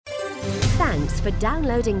Thanks for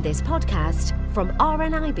downloading this podcast from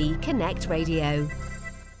RNIB Connect Radio.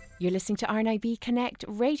 You're listening to RNIB Connect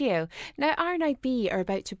Radio. Now, RNIB are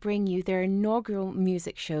about to bring you their inaugural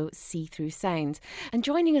music show, See Through Sound. And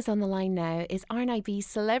joining us on the line now is RNIB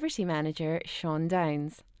Celebrity Manager, Sean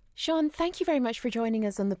Downs. Sean, thank you very much for joining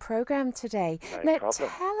us on the programme today. No problem.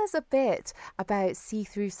 Tell us a bit about See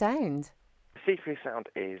Through Sound. See Through Sound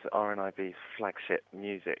is RNIB's flagship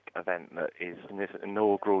music event that is in this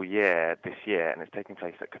inaugural year this year, and it's taking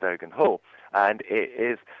place at Cadogan Halls. And it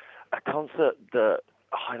is a concert that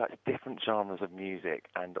highlights different genres of music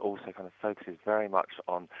and also kind of focuses very much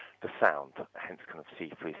on the sound, hence kind of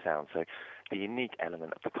see-through sound. So the unique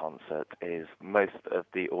element of the concert is most of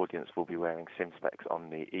the audience will be wearing sim specs on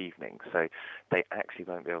the evening, so they actually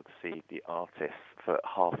won't be able to see the artists for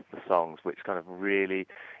half of the songs, which kind of really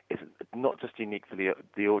is not just unique for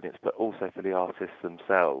the audience, but also for the artists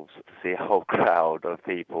themselves to see a whole crowd of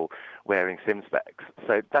people wearing sim specs.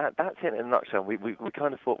 So that's it in a nutshell. We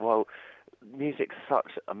kind of thought, well, music's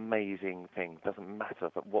such an amazing thing. It doesn't matter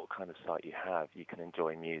what kind of site you have, you can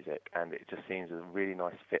enjoy music, and it just seems a really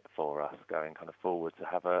nice fit for us going kind of forward to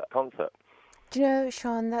have a concert. Do you know,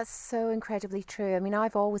 Sean, that's so incredibly true. I mean,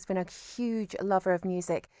 I've always been a huge lover of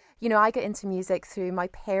music. You know, I got into music through my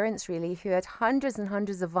parents, really, who had hundreds and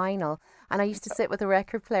hundreds of vinyl. And I used to sit with a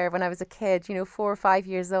record player when I was a kid, 4 or 5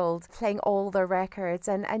 years old, playing all their records.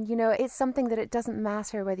 And it's something that it doesn't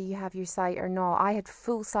matter whether you have your sight or not. I had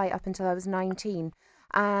full sight up until I was 19.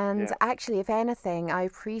 And actually, if anything, I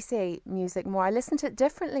appreciate music more. I listen to it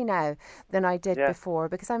differently now than I did before,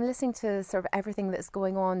 because I'm listening to sort of everything that's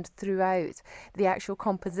going on throughout the actual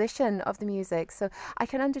composition of the music. So I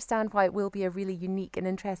can understand why it will be a really unique and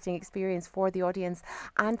interesting experience for the audience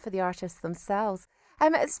and for the artists themselves.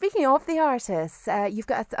 Speaking of the artists, you've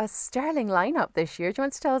got a sterling lineup this year. Do you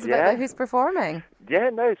want to tell us about who's performing?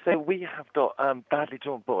 So we have got Badly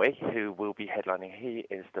Drawn Boy, who will be headlining. He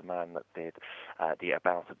is the man that did the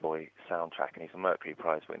About a Boy soundtrack, and he's a Mercury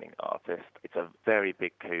Prize-winning artist. It's a very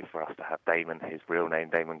big coup for us to have Damon, his real name,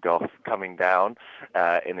 Damon Goff, coming down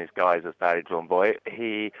in his guise as Badly Drawn Boy.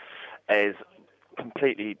 He is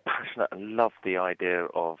completely passionate and loved the idea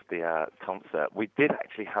of the concert. We did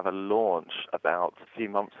actually have a launch about a few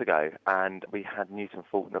months ago, and we had Newton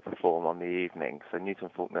Faulkner perform on the evening. So Newton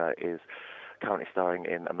Faulkner is currently starring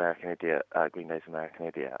in American Idiot, Green Day's American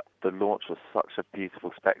Idiot. The launch was such a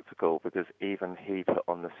beautiful spectacle because even he put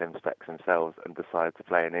on the sim specs himself and decided to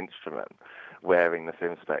play an instrument wearing the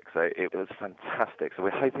sim specs. So it was fantastic. So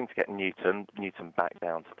we're hoping to get Newton back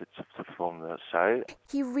down to perform the show.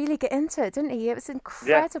 He really got into it, didn't he? It was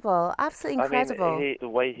incredible, absolutely incredible. I mean, the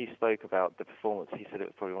way he spoke about the performance, he said it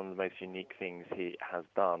was probably one of the most unique things he has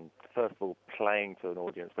done. First of all, playing to an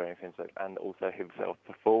audience wearing sim specs, and also himself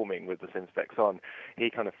performing with the sim specs on.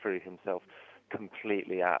 He kind of threw himself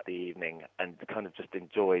completely at the evening and kind of just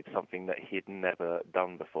enjoyed something that he'd never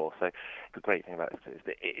done before. So the great thing about it is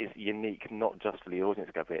that it is unique not just for the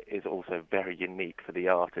audience, but it is also very unique for the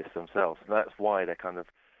artists themselves. And that's why they're kind of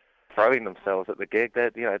throwing themselves at the gig.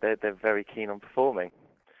 They're very keen on performing.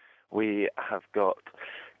 We have got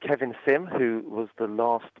Kevin Sim, who was the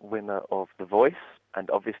last winner of The Voice, and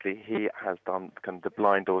obviously he has done kind of the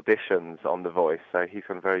blind auditions on The Voice, so he's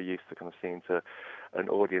kind of very used to kind of seeing to an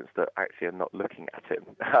audience that actually are not looking at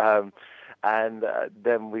him. And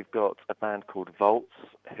then we've got a band called Volts,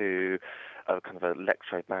 who are kind of an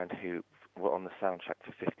electro band who were on the soundtrack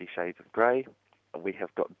to 50 Shades of Grey. We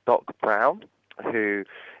have got Doc Brown, who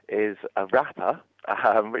is a rapper,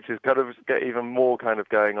 which is kind of even more kind of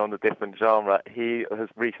going on the different genre. He has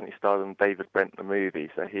recently starred in David Brent the movie,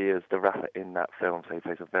 so he is the rapper in that film, so he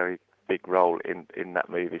plays a very big role in that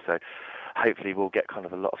movie. So hopefully we'll get kind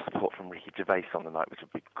of a lot of support from Ricky Gervais on the night, which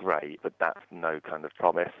would be great, but that's no kind of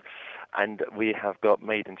promise. And we have got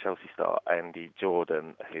Made in Chelsea star Andy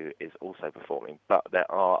Jordan, who is also performing, but there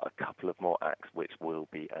are a couple of more acts which will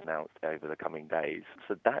be announced over the coming days.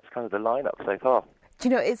 So that's kind of the lineup so far. Do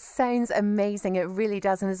you know, it sounds amazing. It really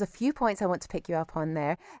does. And there's a few points I want to pick you up on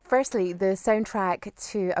there. Firstly, the soundtrack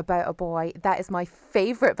to About a Boy. That is my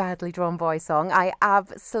favourite Badly Drawn Boy song. I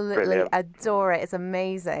absolutely adore it. It's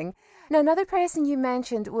amazing. Now, another person you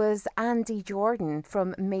mentioned was Andy Jordan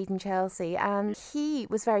from Made in Chelsea, and he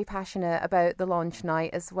was very passionate about the launch night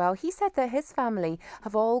as well. He said that his family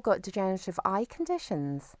have all got degenerative eye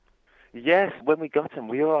conditions. Yes, when we got him,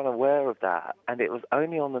 we were unaware of that, and it was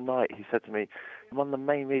only on the night he said to me, one of the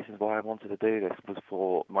main reasons why I wanted to do this was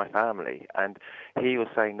for my family, and he was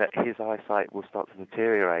saying that his eyesight will start to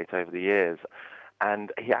deteriorate over the years.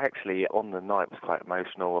 And he actually, on the night, was quite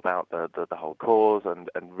emotional about the whole cause and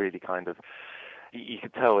really kind of you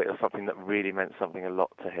could tell it was something that really meant something a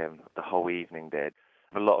lot to him. The whole evening did.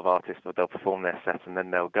 A lot of artists, they'll perform their set and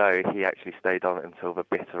then they'll go. He actually stayed on until the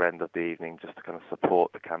bitter end of the evening just to kind of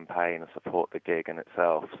support the campaign and support the gig in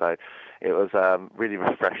itself. So it was really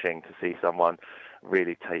refreshing to see someone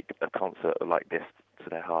really take a concert like this to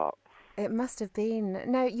their heart. It must have been.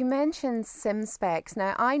 Now, you mentioned sim specs.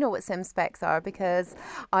 Now, I know what sim specs are because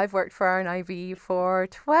I've worked for RNIB for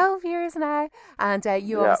 12 years now, and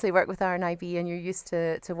you obviously work with RNIB and you're used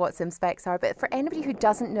to what sim specs are. But for anybody who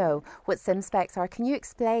doesn't know what sim specs are, can you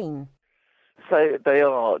explain? So they're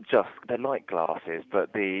like glasses,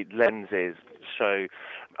 but the lenses show,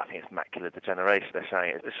 I think it's macular degeneration they're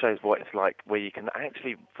showing. It shows what it's like where you can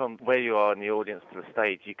actually, from where you are in the audience to the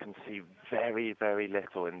stage, you can see very, very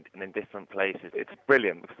little in different places. It's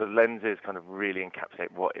brilliant because the lenses kind of really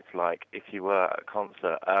encapsulate what it's like if you were at a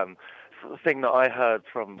concert. The thing that I heard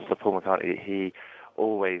from Sir Paul McCartney, he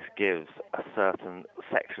always gives a certain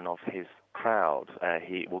section of his crowd.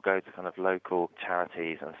 He will go to kind of local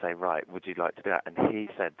charities and say, right, would you like to do that? And he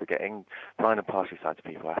said that getting blind and partially sighted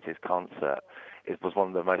people at his concert was one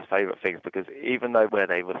of the most favourite things, because even though where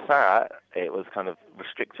they were sat, it was kind of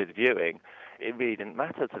restricted viewing, it really didn't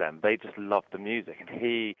matter to them. They just loved the music, and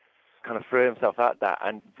he kind of threw himself at that.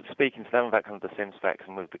 And speaking to them about kind of the sim specs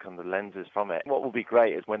and with the kind of lenses from it, what will be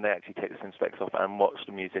great is when they actually take the sim specs off and watch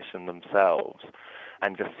the musician themselves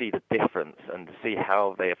and just see the difference and see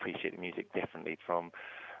how they appreciate the music differently from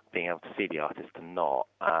being able to see the artist to not,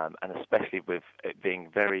 and especially with it being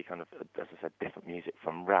very kind of, as I said, different music,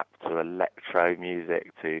 from rap to electro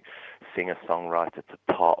music to singer-songwriter to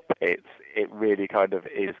pop. It really kind of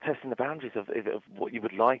is testing the boundaries of what you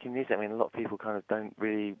would like in music. I mean, a lot of people kind of don't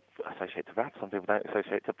really associate to rap. Some people don't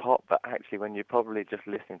associate to pop, but actually when you're probably just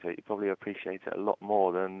listening to it, you probably appreciate it a lot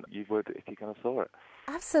more than you would if you kind of saw it.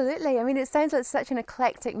 Absolutely. I mean, it sounds like such an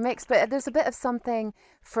eclectic mix, but there's a bit of something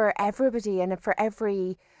for everybody and for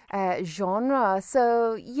every genre.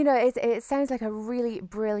 So, you know, it sounds like a really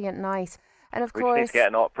brilliant night. And of course, we need to get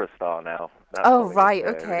an opera star now. That's right,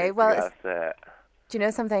 okay. Well, that's it. Do you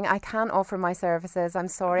know something? I can't offer my services. I'm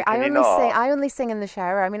sorry. I only sing in the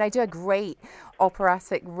shower. I mean, I do a great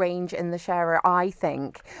operatic range in the shower, I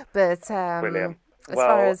think. But brilliant.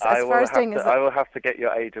 I will have to get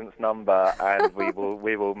your agent's number, and we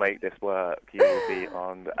will make this work. You will be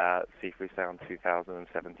on See Through Sound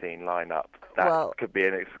 2017 lineup. That could be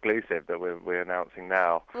an exclusive that we're announcing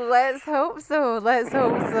now. Let's hope so.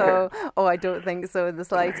 Oh, I don't think so in the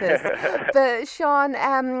slightest. But Sean,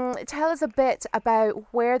 tell us a bit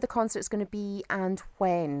about where the concert's going to be and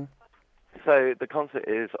when. So the concert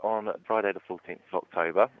is on Friday the 14th of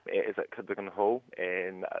October. It is at Cadogan Hall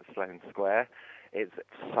in Sloane Square. It's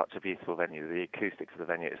such a beautiful venue. The acoustics of the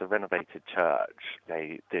venue, it's a renovated church.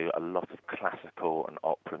 They do a lot of classical and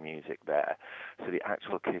opera music there. So the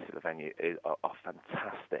actual acoustics of the venue are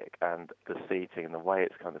fantastic. And the seating and the way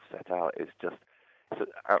it's kind of set out is just, it's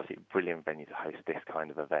an absolutely brilliant venue to host this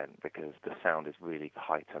kind of event, because the sound is really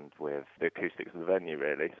heightened with the acoustics of the venue,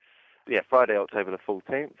 really. Yeah, Friday, October the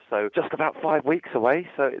 14th. So just about 5 weeks away.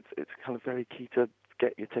 So it's kind of very key to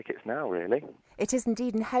get your tickets now, really. It is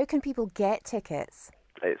indeed. And how can people get tickets?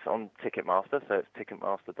 It's on Ticketmaster, so it's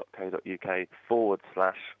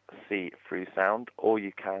ticketmaster.co.uk/See Through Sound, or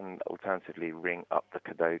you can alternatively ring up the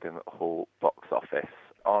Cadogan Hall box office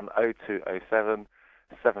on 0207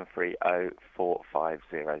 730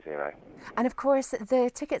 4500. And of course, the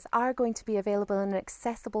tickets are going to be available in an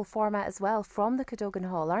accessible format as well from the Cadogan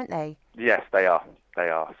Hall, aren't they? Yes, they are.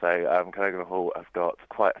 So Cadogan Hall have got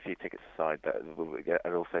quite a few tickets aside that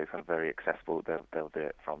are also kind of very accessible. They'll do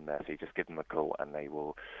it from there. So you just give them a call and they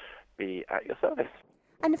will be at your service.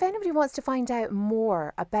 And if anybody wants to find out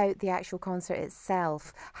more about the actual concert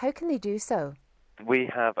itself, how can they do so? We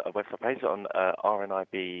have a website page on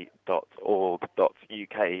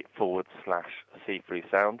rnib.org.uk/See Through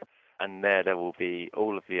Sound, and there will be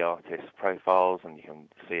all of the artists' profiles, and you can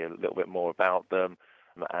see a little bit more about them,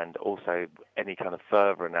 and also any kind of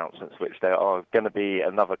further announcements, which there are going to be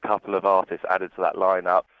another couple of artists added to that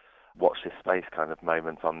lineup. Watch this space kind of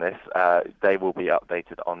moment on this. They will be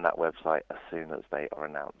updated on that website as soon as they are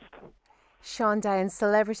announced. Sean Downs,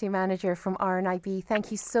 Celebrity Manager from RNIB, thank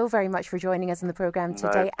you so very much for joining us in the programme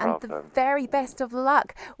today. No problem. And the very best of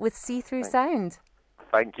luck with See Through Sound.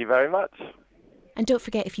 Thank you very much. And don't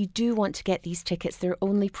forget, if you do want to get these tickets, they're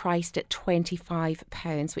only priced at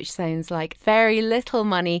 £25, which sounds like very little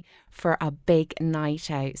money for a big night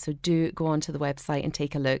out. So do go onto the website and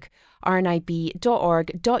take a look.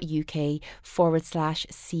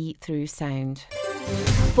 rnib.org.uk/See Through Sound.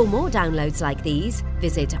 For more downloads like these,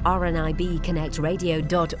 visit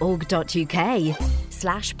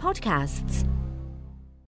rnibconnectradio.org.uk/podcasts.